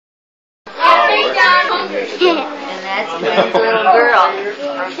That's Dwayne's little girl.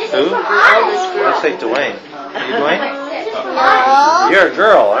 Who? Looks like Dwayne. Are you Dwayne? You're a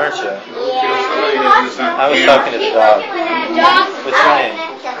girl, aren't you? I was talking to the dog. What's your name?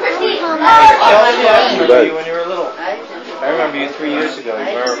 I remember you when you were little. I remember you 3 years ago. You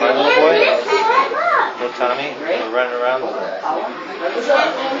remember my little boy? Little Tommy? We were running around with him.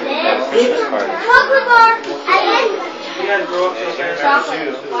 Christmas party. You gotta grow up to a better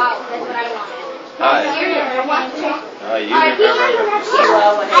zoo. Hi. Oh, you remember.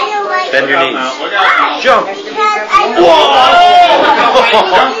 Bend your knees. Jump! Whoa!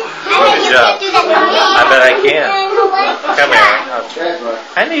 Good job. I bet I can. Come here.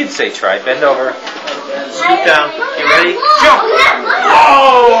 I need to say try. Bend over. Scoot down. You ready? Jump!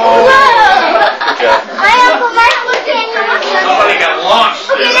 Oh! Good job. Somebody got launched.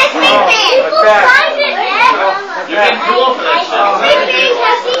 Okay, let's make this. You're getting too old for that shit.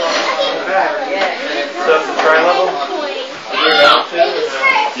 So it's a try level?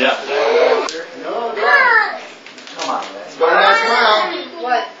 Yeah. Come on, let's go now, smile.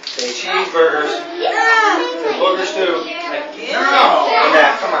 What? Say cheeseburgers. Boogers too. No!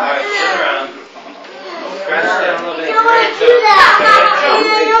 Lynnette, come on. Alright, turn around. Scratch down a little bit.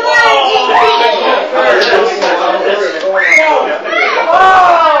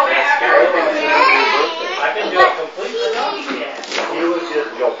 I've been doing completely. He was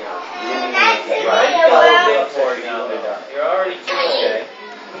just joking. You're already doing okay.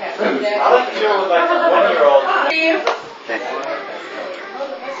 I like to deal with like a 1-year-old.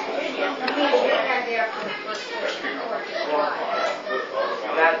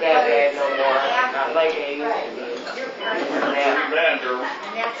 Not that bad no more. Not like it used to be.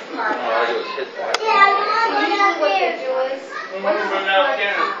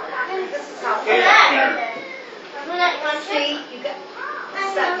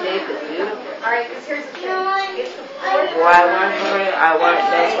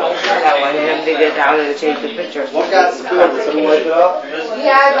 I want him to get down and take the picture. What got the spoon? Did someone wipe it up?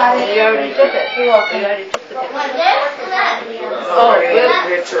 Yeah, I got it. You already took it. You're welcome. Oh, get a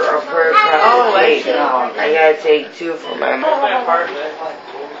picture of her across the plate. No, I gotta take 2 for my mom. My apartment.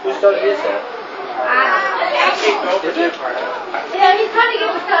 Whose dog is that? Yeah, he's trying to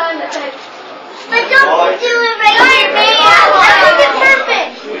get the gun. But don't do it right here, man. That was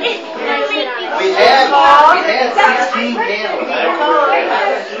perfect. We had 16 candles.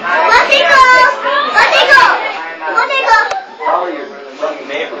 Let it go. Let it go. Let it go. Probably your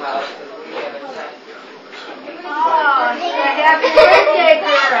neighbor. Oh, happy birthday,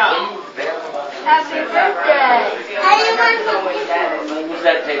 girl. Happy birthday. Who's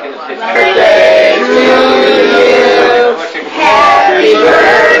that taking the picture? Birthday to you. Happy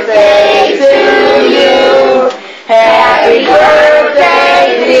birthday to you. Happy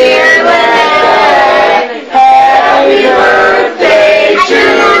birthday, dear Lynnette. Happy birthday to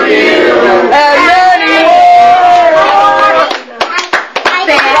you. And many more.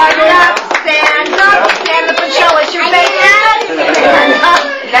 Stand up, stand up, stand up and show us your face.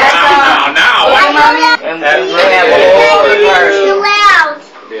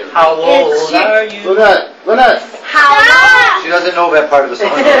 How old are you? Lynnette. How old? She doesn't know that part of the song.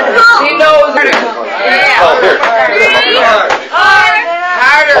 She knows her. Oh, here.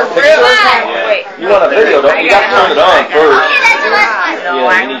 Harder, really. Wait. You want a video, don't you? You got to turn it on first. No,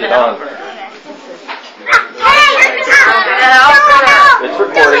 Yeah, you need it on. It's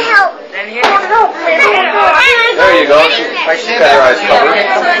recording. Then here. There you go. She's got her eyes covered.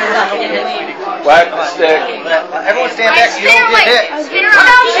 Whack the stick. Everyone stand back so you don't get hit.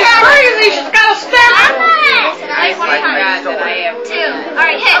 Oh, she's crazy. She's got a stick. I forgot that I am. 2. All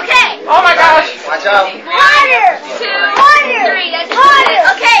right, hit. Okay. Oh my gosh. Watch out. 1, 2, 3. That's harder.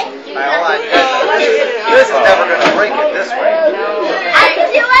 Okay. Hold on. This is never going to break it this way. I can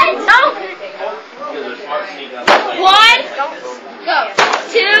do it. No. 1. Go.